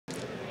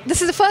This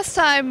is the first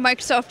time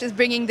Microsoft is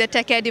bringing the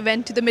TechEd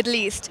event to the Middle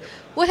East.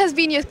 What has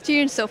been your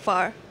experience so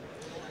far?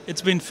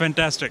 It's been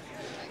fantastic.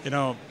 You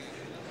know,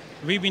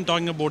 we've been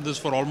talking about this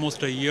for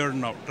almost a year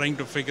now, trying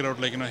to figure out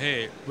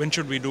hey, when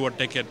should we do a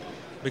TechEd?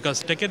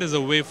 Because TechEd is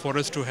a way for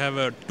us to have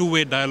a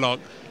two-way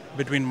dialogue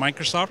between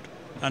Microsoft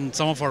and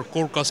some of our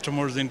core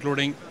customers,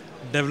 including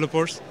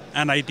developers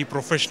and IT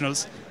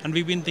professionals. And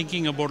we've been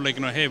thinking about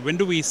hey, when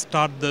do we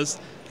start this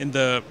in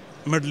the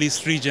Middle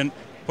East region,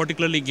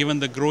 particularly given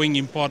the growing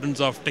importance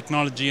of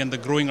technology and the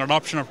growing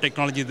adoption of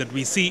technology that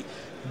we see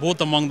both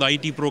among the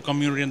IT pro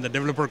community and the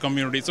developer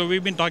community. So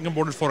we've been talking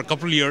about it for a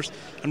couple of years,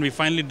 and we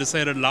finally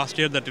decided last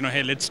year that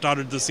hey, let's start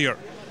it this year.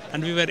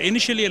 And we were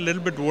initially a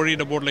little bit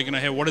worried about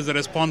hey, what is the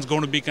response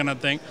going to be kind of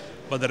thing.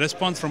 But the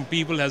response from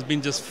people has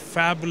been just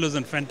fabulous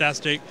and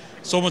fantastic.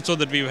 So much so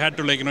that we've had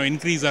to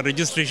increase our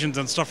registrations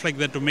and stuff like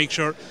that to make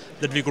sure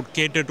that we could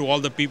cater to all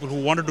the people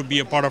who wanted to be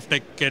a part of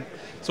TechEd.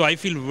 So I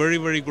feel very,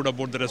 very good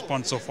about the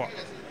response so far.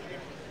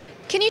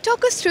 Can you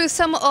talk us through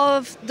some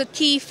of the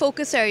key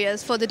focus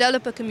areas for the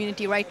developer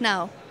community right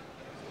now?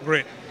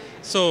 Great.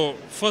 So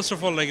first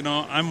of all,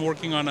 I'm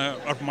working on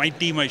or my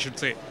team, I should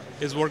say,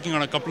 is working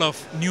on a couple of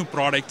new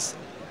products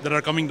that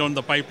are coming down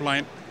the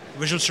pipeline.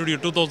 Visual Studio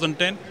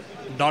 2010,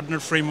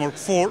 .NET Framework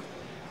 4,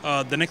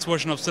 the next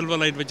version of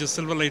Silverlight, which is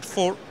Silverlight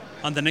 4,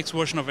 and the next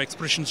version of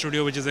Expression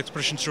Studio, which is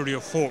Expression Studio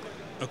 4.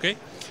 Okay,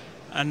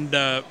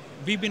 and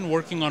we've been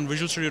working on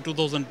Visual Studio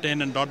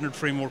 2010 and .NET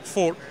Framework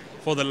 4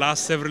 for the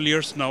last several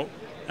years now.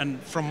 And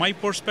from my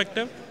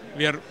perspective,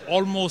 we are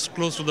almost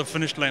close to the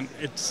finish line.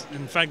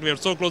 In fact, we are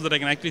so close that I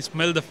can actually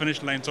smell the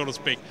finish line, so to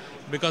speak.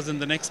 Because in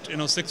the next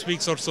 6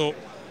 weeks or so,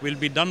 we'll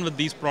be done with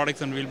these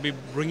products and we'll be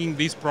bringing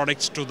these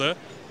products to the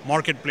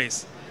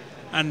marketplace.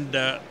 And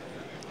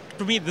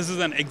to me, this is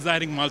an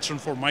exciting milestone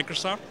for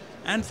Microsoft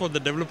and for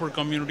the developer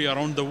community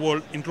around the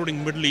world,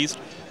 including Middle East,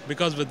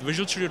 because with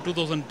Visual Studio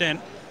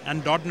 2010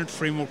 and .NET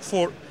Framework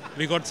 4,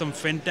 we got some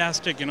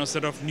fantastic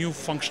set of new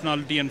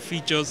functionality and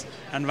features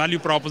and value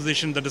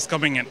proposition that is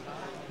coming in.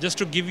 Just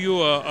to give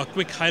you a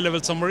quick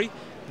high-level summary,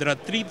 there are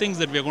 3 things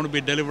that we are going to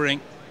be delivering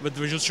with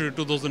Visual Studio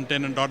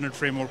 2010 and .NET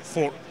Framework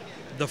 4.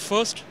 The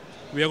first,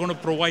 we are going to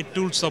provide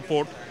tool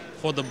support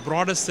for the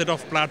broadest set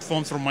of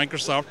platforms from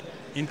Microsoft,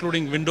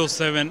 including Windows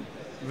 7,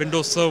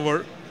 Windows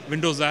Server,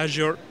 Windows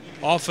Azure,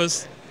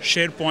 Office,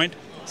 SharePoint,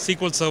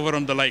 SQL Server,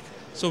 and the like.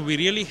 So we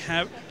really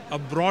have a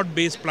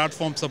broad-based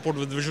platform support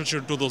with Visual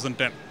Studio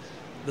 2010.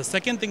 The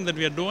second thing that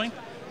we are doing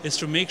is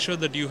to make sure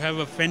that you have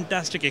a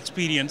fantastic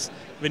experience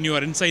when you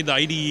are inside the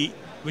IDE,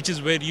 which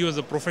is where you as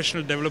a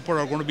professional developer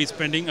are going to be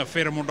spending a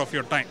fair amount of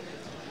your time.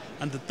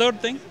 And the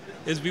third thing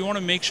is we want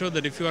to make sure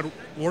that if you are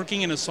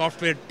working in a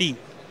software team,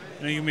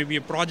 you may be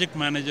a project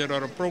manager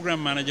or a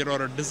program manager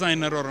or a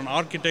designer or an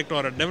architect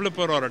or a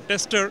developer or a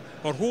tester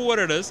or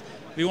whoever it is,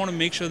 we want to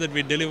make sure that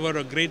we deliver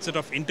a great set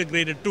of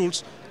integrated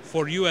tools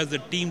for you as a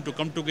team to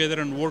come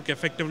together and work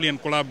effectively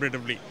and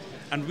collaboratively.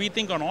 And we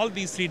think on all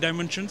these 3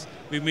 dimensions,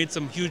 we made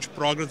some huge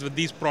progress with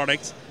these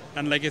products.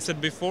 And like I said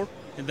before,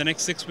 in the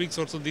next 6 weeks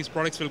or so, these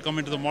products will come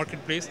into the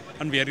marketplace,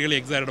 and we are really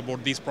excited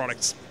about these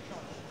products.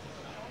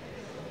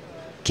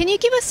 Can you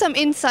give us some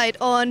insight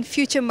on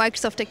future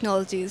Microsoft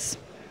technologies?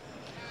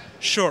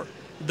 Sure.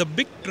 The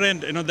big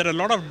trend, there are a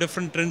lot of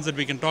different trends that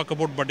we can talk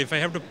about, but if I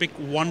have to pick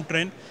one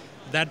trend,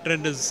 that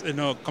trend is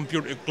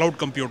cloud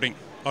computing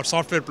or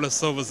software plus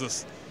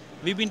services.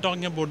 We've been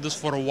talking about this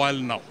for a while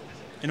now.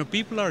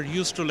 People are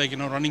used to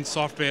running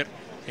software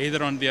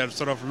either on their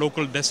sort of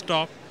local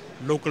desktop,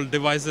 local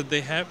device that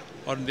they have,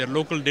 or in their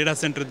local data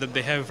center that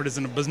they have if it is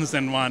in a business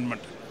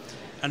environment.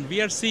 And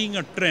we are seeing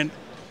a trend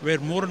where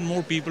more and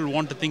more people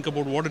want to think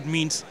about what it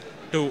means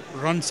to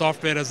run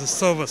software as a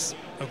service,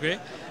 okay?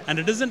 And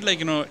it isn't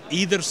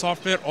either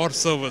software or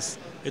service.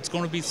 It's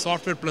going to be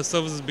software plus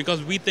services,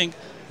 because we think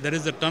there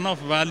is a ton of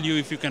value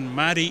if you can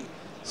marry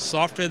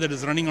software that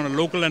is running on a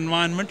local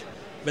environment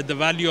with the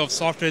value of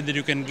software that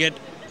you can get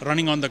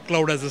running on the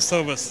cloud as a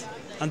service.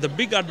 And the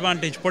big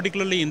advantage,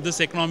 particularly in this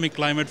economic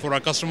climate for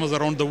our customers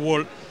around the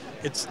world,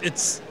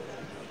 it's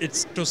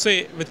to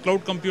say with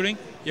cloud computing,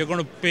 you're going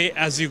to pay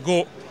as you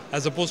go,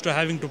 as opposed to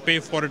having to pay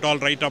for it all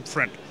right up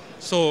front.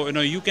 So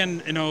you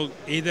can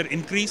either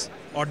increase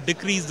or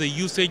decrease the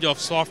usage of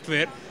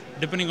software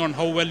depending on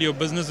how well your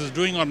business is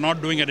doing or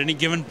not doing at any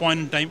given point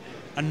in time,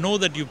 and know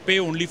that you pay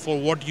only for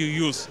what you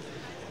use.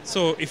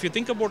 So if you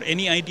think about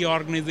any IT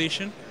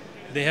organization,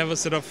 they have a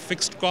set of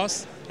fixed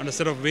costs and a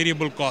set of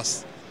variable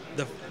costs.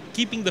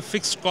 Keeping the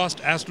fixed cost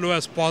as low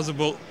as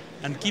possible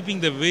and keeping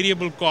the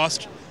variable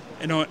cost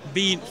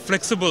be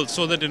flexible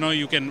so that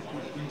you can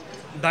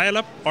dial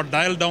up or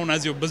dial down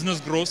as your business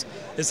grows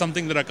is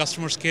something that our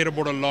customers care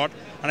about a lot.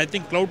 And I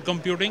think cloud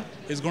computing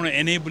is going to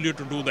enable you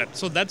to do that.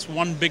 So that's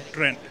one big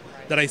trend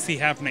that I see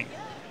happening.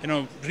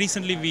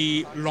 Recently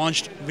we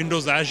launched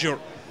Windows Azure,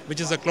 which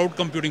is a cloud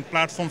computing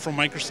platform from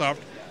Microsoft,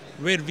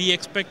 where we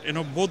expect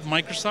both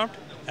Microsoft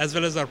as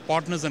well as our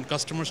partners and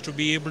customers to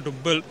be able to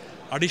build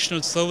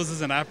additional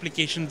services and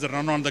applications that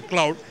run on the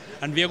cloud.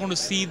 And we are going to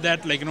see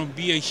that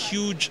be a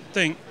huge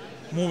thing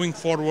moving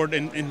forward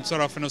in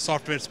sort of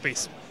software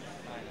space.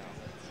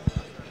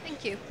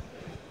 Thank you.